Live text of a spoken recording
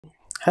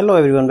Hello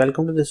everyone,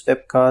 welcome to this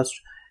webcast.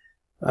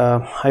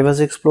 I was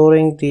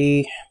exploring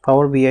the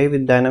Power BI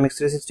with Dynamics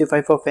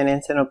 365 for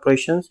finance and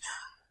operations.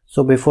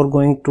 So before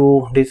going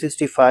to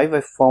D365,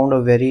 I found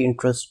a very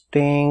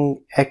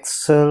interesting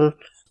Excel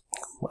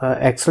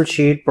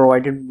sheet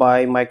provided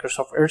by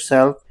Microsoft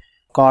itself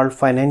called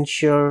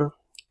Financial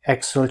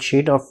Excel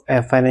sheet of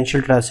a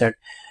financial data set.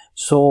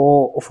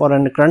 So for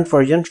a current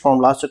version from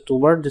last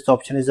October, this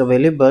option is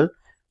available.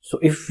 So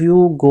if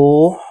you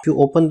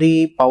open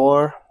the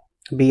Power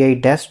BI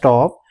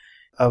desktop,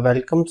 a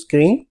welcome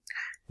screen,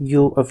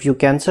 if you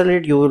cancel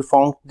it, you will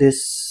find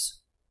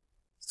this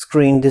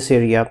screen, this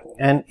area,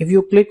 and if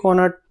you click on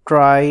a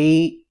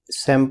try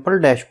sample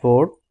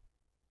dashboard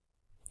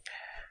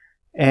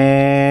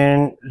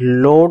and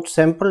load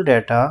sample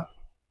data,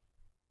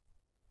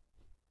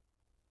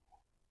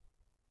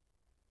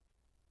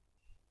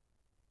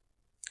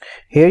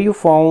 here you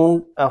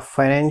found a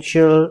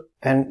financial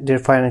and their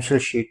financial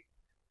sheet.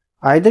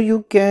 Either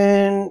you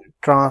can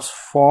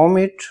transform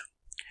it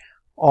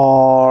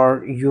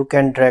or you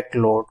can direct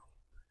load.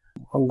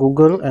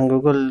 Google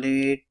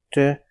it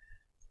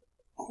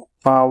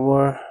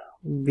Power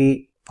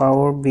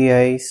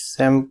BI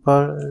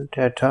sample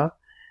data,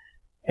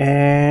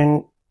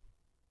 and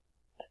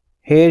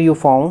here you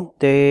found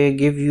they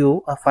give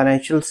you a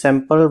financial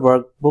sample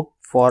workbook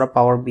for a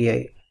Power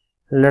BI.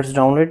 Let's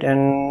download it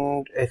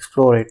and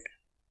explore it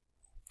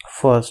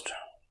first.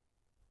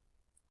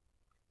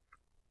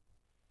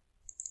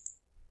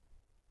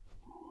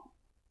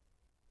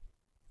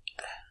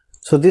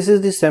 So this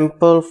is the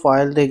sample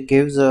file they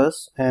gives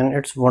us, and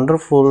it's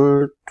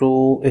wonderful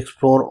to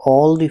explore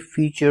all the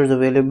features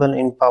available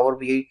in Power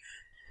BI,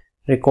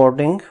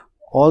 recording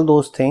all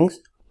those things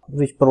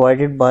which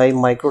provided by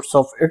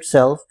Microsoft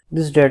itself.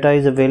 This data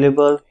is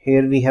available.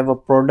 Here we have a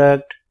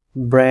product,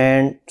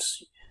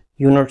 brands,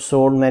 units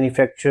sold,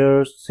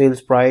 manufacturers,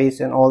 sales price,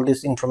 and all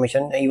this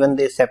information. Even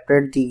they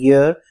separate the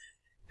year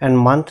and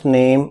month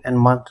name and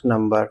month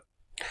number.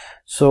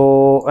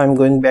 So I'm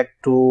going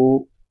back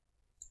to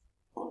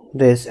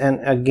this,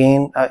 and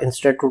again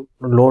instead to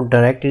load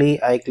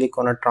directly, I click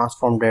on a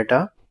transform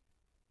data.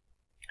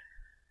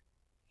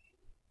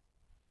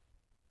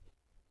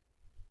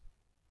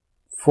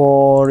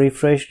 For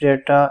refresh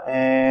data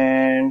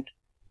and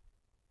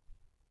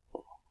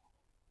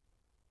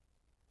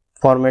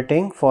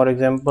formatting, for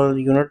example,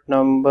 unit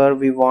number,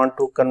 we want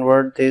to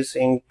convert this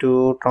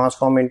into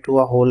transform into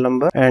a whole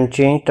number and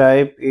change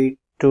type it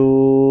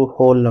to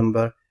whole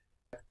number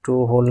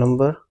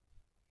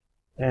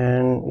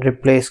and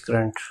replace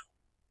current.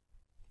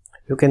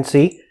 You can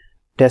see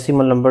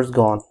decimal numbers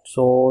gone,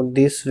 so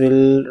this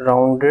will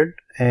round it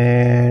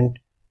and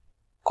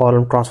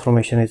column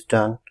transformation is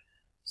done.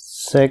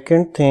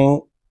 Second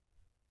thing,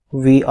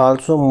 we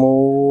also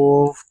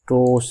move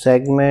to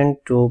segment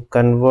to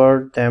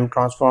convert them,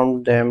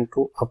 transform them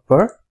to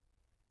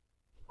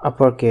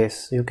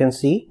uppercase. You can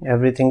see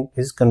everything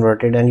is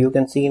converted, and you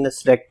can see in the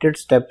selected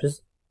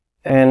steps.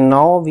 And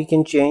now we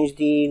can change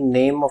the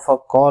name of a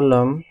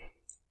column,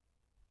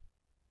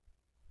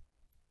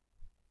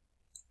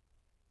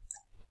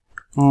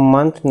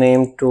 month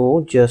name,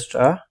 to just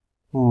a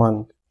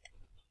month,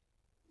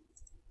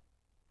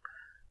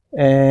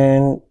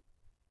 and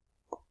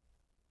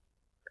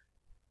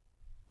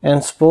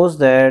suppose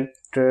that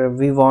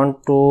we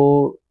want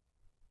to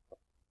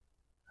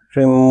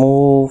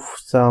remove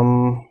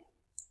some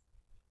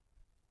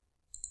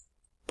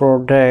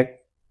product,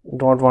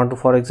 don't want to,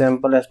 for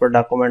example, as per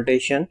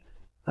documentation,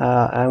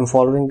 I am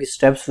following the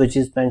steps which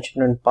is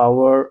mentioned in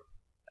Power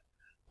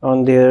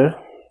on their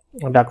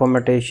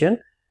documentation.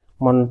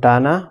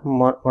 Montana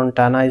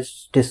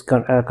is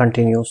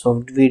discontinued,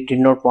 so we did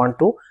not want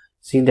to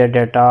see the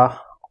data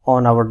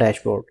on our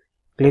dashboard.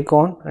 Click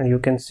on and you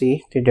can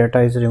see the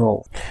data is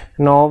removed.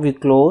 Now we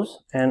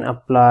close and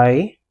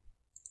apply.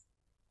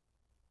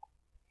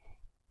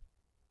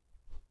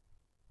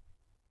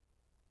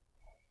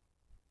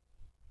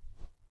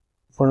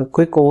 For a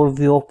quick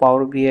overview of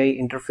Power BI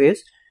interface,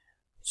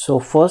 so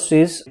first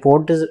is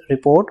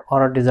report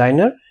or a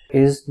designer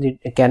is the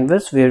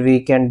canvas where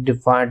we can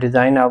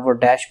design our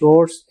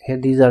dashboards. Here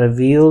these are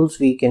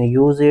views, we can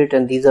use it,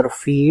 and these are a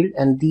field,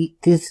 and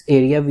this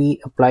area we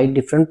apply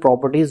different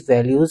properties,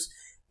 values,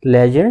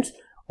 legends,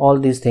 all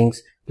these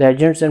things,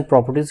 legends and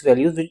properties,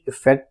 values, which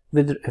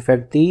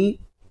affect the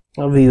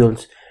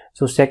views.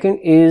 So second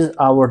is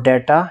our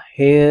data.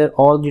 Here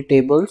all the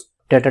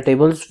data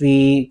tables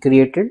we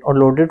created or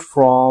loaded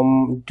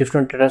from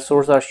different data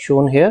sources are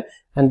shown here,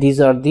 and these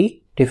are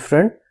the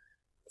different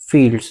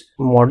fields.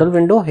 Model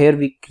window, here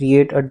we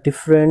create a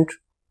different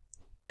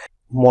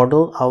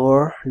model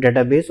our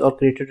database or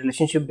create a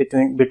relationship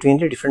between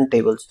the different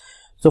tables.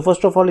 So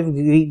first of all, if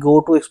we go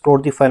to explore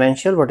the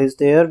financial, what is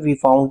there, we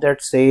found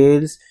that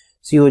sales,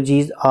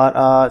 COGs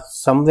are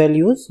some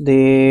values,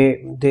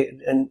 and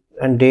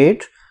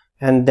date,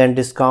 and then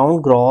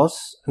discount,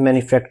 gross,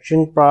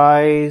 manufacturing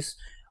price,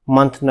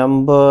 month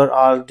number,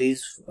 all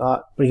these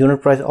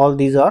unit price, all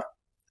these are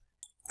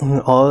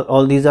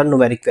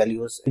numeric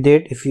values.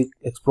 Date, if you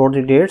explore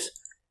the dates,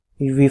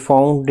 we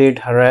found date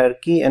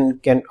hierarchy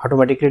and can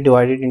automatically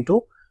divide it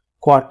into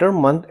quarter,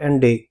 month and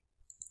day.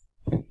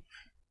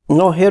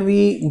 Now here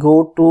we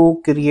go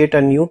to create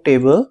a new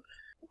table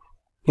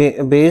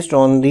based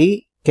on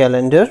the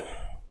calendar,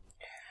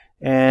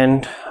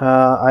 and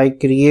I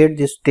create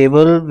this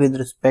table with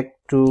respect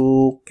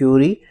to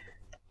query.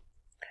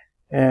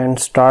 And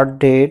start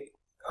date,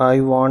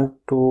 I want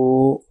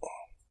to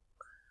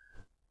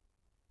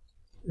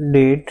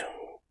date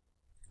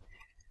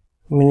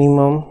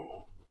minimum,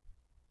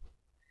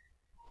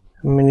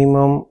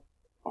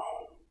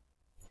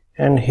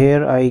 and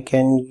here I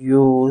can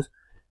use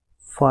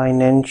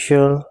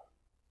financial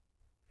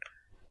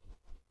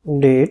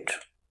date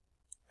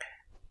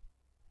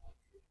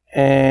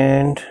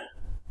and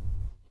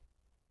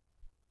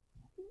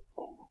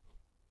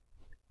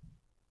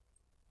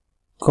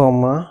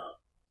comma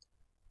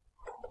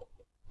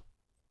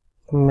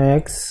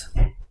max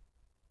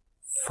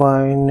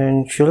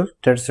financial,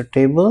 that's a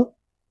table,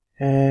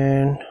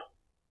 and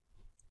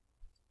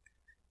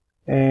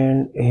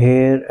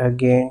here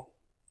again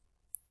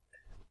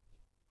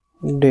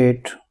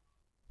date,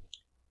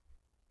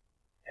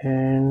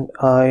 and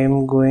I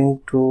am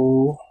going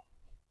to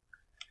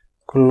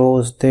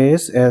close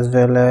this as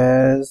well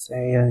as,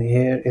 and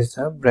here is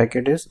a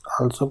bracket is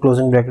also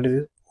closing bracket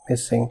is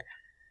missing,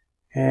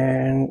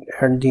 and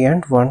at the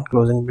end one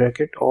closing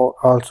bracket or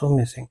also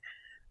missing.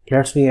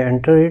 Let's we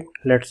enter it,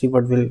 let's see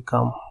what will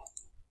come.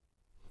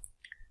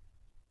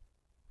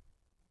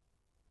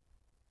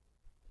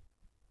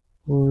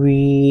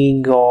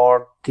 We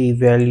got the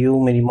value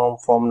minimum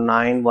from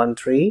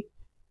 913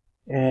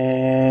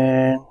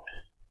 and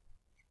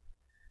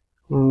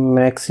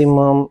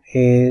maximum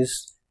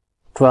is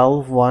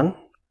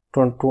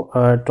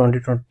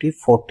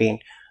 12/1/2020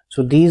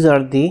 So these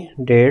are the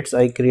dates.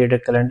 I create a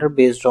calendar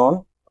based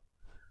on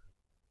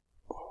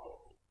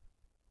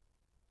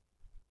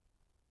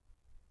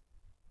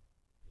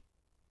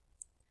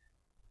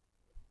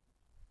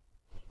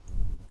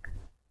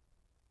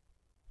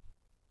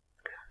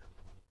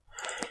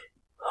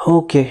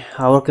okay,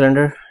 our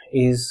calendar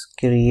is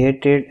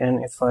created,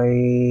 and if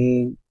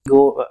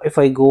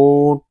I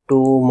go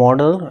to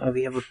model,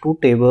 we have two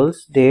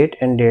tables, date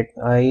and date,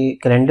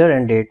 calendar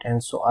and date,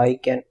 and so I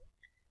can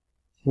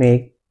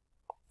make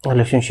a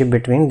relationship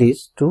between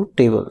these two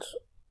tables.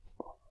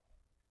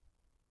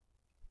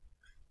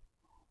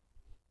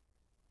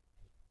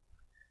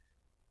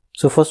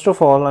 So first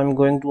of all, I'm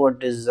going to a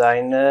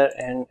designer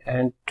and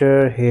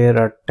enter here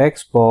a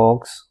text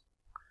box.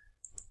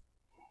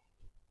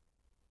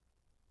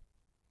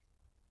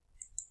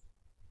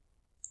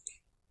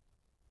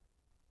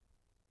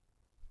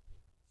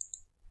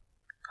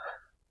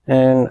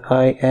 And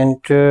I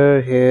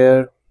enter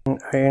here,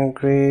 I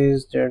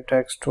increase the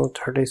text to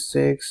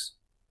 36.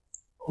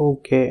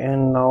 Okay,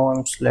 and now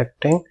I'm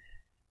selecting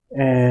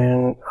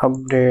and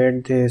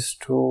update this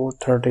to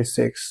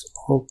 36.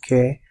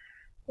 Okay,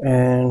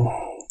 and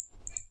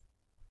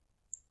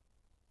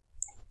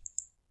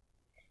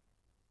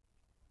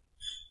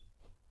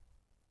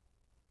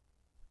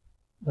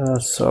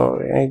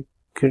sorry, I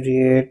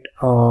create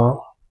a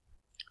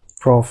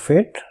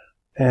profit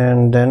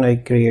and then I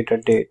create a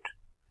date.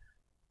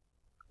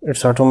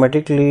 It's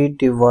automatically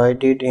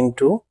divided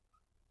into,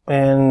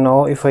 and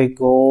now if I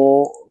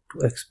go to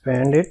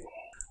expand it,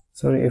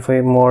 sorry, if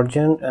I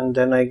margin and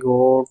then I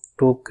go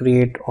to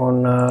create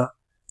on a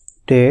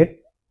date,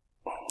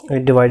 I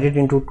divide it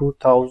into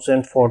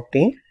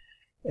 2014,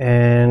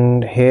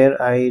 and here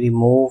I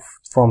remove,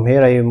 from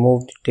here I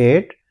remove the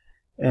date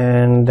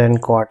and then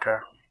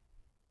quarter,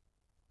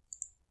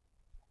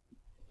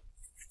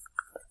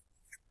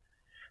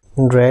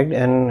 dragged,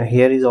 and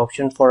here is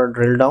option for a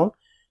drill down.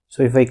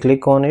 So if I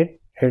click on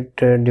it, it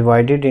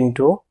divided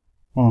into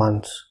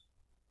months,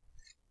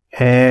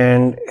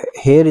 and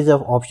here is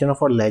an option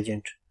of a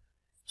legend.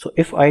 So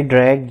if I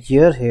drag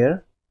year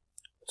here,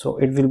 so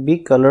it will be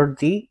colored,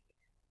 the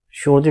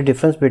show the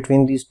difference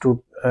between these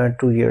two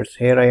years.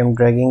 Here I am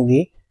dragging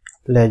the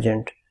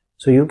legend,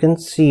 so you can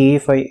see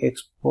if I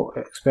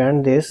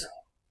expand this,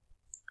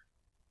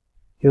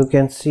 you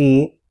can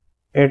see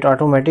it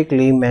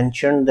automatically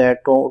mentioned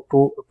that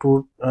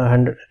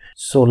 200.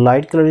 So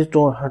light color is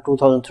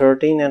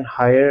 2013 and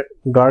higher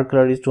dark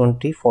color is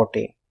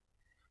 2014.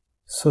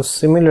 So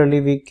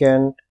similarly we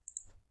can,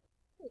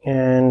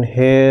 and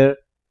here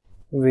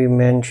we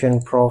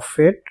mention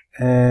profit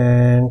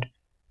and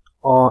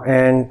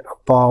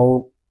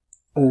about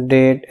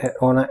date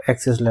on an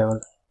axis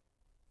level.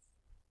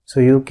 So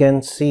you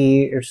can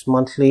see it's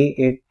monthly,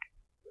 it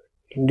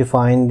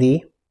define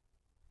the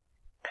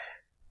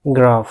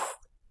graph.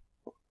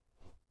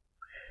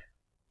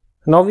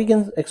 Now we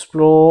can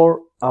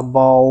explore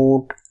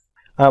about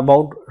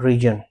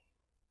region.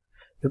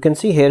 You can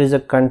see here is a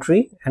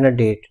country and a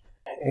date.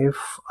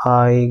 If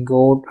I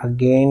go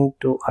again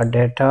to a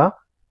data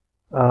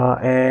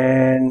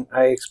and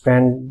I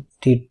expand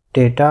the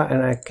data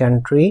and a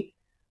country,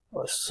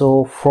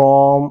 so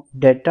from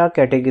data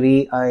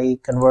category I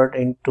convert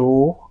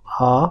into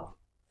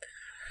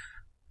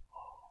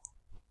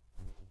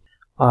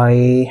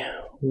I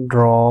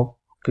drop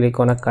click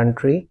on a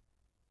country,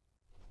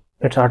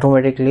 it's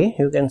automatically,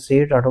 you can see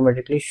it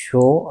automatically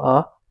show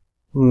a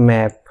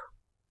map.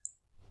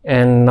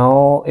 And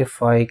now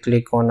if I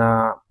click on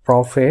a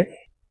profit,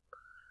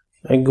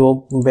 I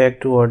go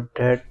back to our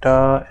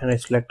data and I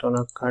select on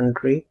a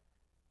country,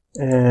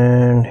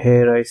 and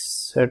here I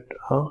set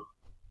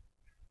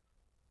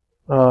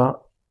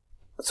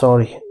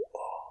sorry,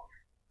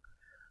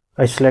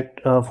 I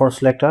select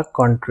select a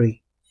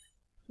country.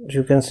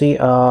 You can see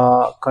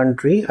a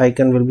country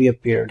icon will be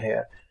appeared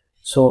here.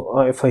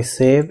 So if I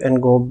save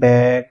and go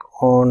back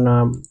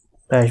on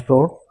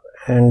dashboard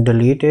and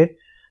delete it,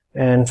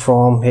 and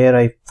from here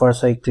I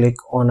click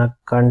on a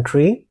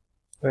country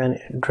and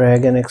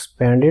drag and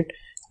expand it,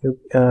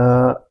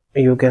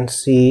 you can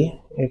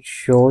see it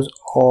shows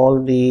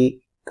all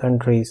the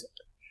countries.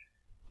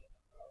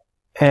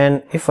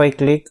 And if I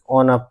click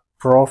on a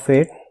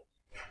profit,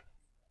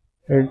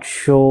 it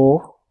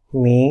show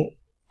me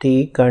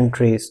the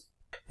countries.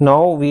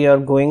 Now we are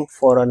going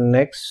for a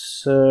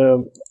next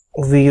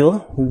view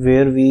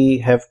where we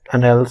have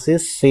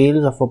analysis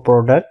sales of a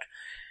product.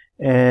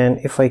 And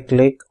if I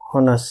click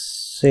on a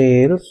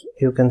sales,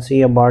 you can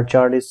see a bar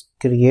chart is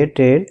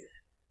created.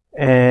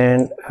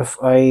 And if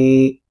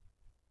I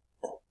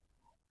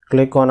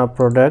click on a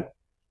product,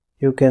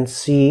 you can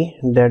see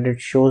that it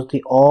shows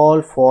the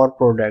all four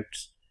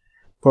products.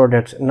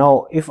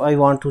 Now if I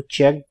want to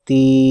check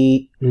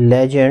the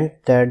legend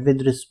that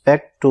with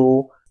respect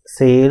to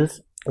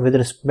sales, with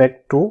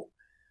respect to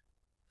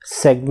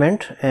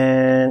segment,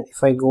 and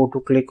if I go to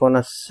click on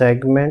a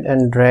segment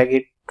and drag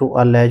it to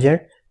a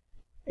legend,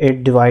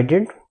 it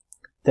divided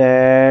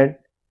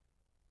that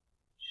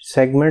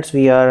segments.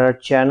 We are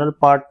channel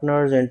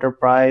partners,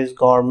 enterprise,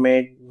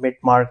 government,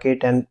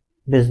 mid-market, and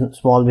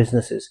small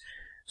businesses.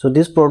 So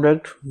this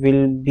product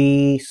will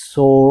be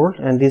sold,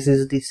 and this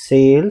is the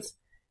sales,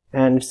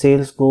 and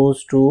sales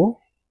goes to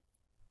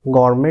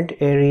government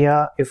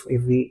area. If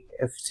we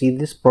see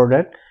this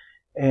product,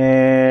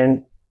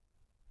 and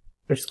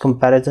its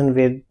comparison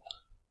with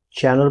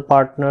channel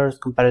partners,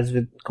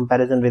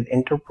 comparison with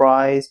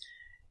enterprise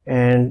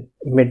and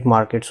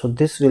mid-market. So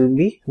this will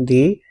be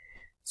the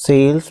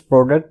sales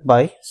product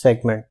by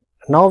segment.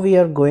 Now we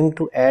are going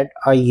to add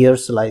a year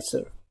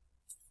slicer.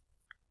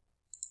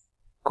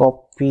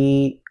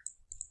 Copy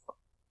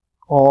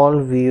all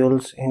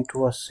views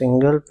into a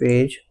single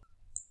page.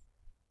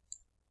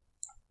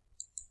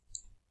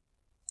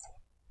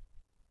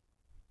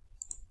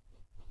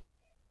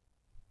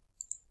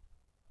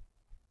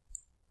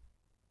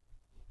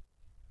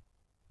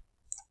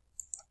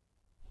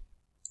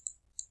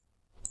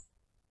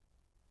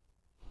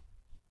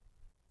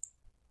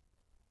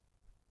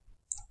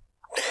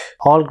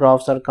 All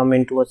graphs are come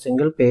into a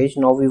single page.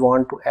 Now we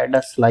want to add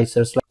a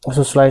slicer.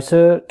 So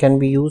slicer can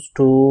be used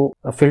to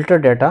filter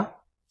data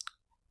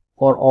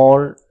for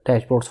all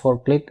dashboards.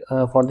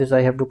 For this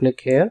I have to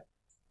click here.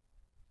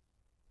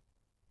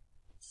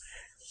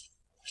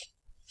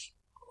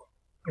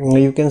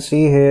 You can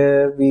see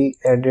here we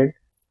added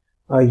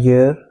a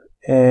year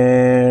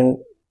and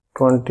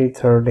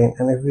 2013,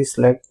 and if we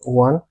select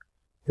one,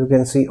 you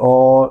can see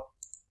all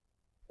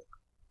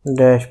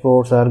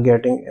dashboards are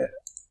getting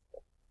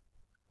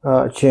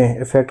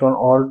change effect on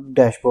all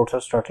dashboards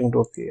are starting to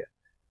appear.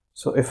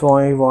 So if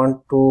I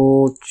want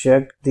to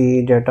check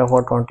the data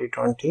for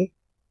 2020,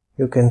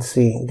 you can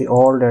see the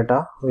all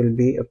data will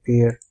be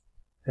appear,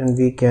 and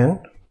we can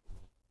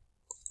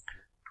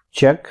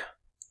check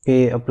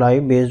apply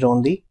based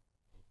on the.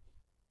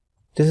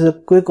 This is a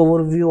quick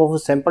overview of a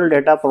sample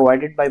data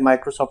provided by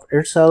Microsoft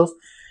itself,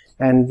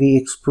 and we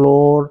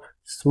explore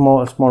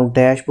small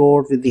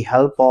dashboard with the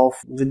help of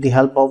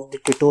the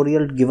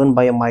tutorial given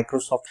by a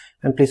Microsoft.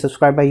 And please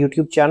subscribe my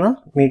YouTube channel.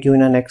 Meet you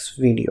in the next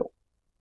video.